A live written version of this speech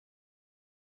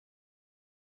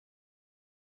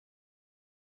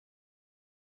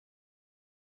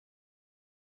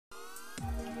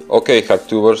Okay,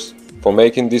 hacktubers, for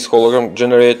making this hologram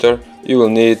generator you will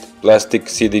need plastic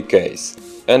CD case,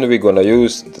 and we're gonna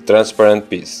use the transparent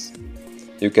piece.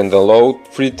 You can download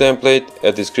free template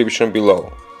at description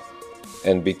below.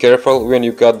 And be careful when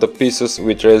you cut the pieces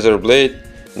with razor blade,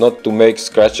 not to make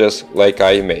scratches like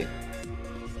I made.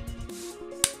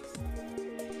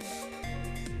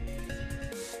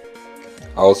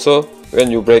 Also, when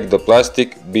you break the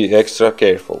plastic, be extra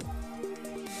careful.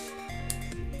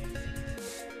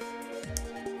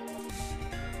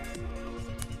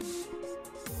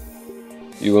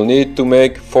 You will need to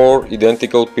make 4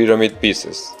 identical pyramid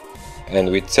pieces,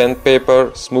 and with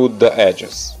sandpaper smooth the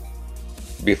edges.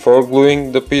 Before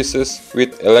gluing the pieces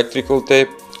with electrical tape,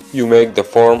 you make the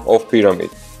form of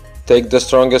pyramid. Take the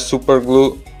strongest super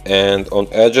glue and on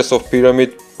edges of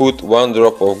pyramid put 1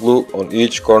 drop of glue on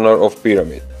each corner of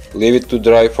pyramid. Leave it to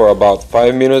dry for about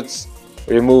 5 minutes.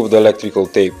 Remove the electrical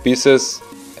tape pieces,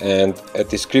 and at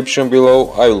description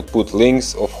below I will put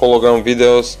links of hologram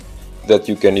videos that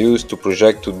you can use to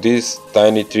project to this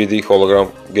tiny 3D hologram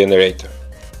generator.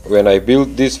 When I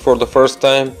built this for the first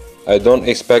time, I don't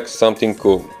expect something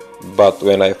cool, but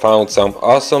when I found some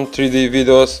awesome 3D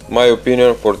videos, my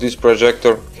opinion for this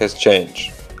projector has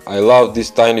changed. I love this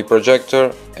tiny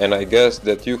projector, and I guess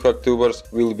that you hacktubers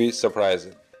will be surprised.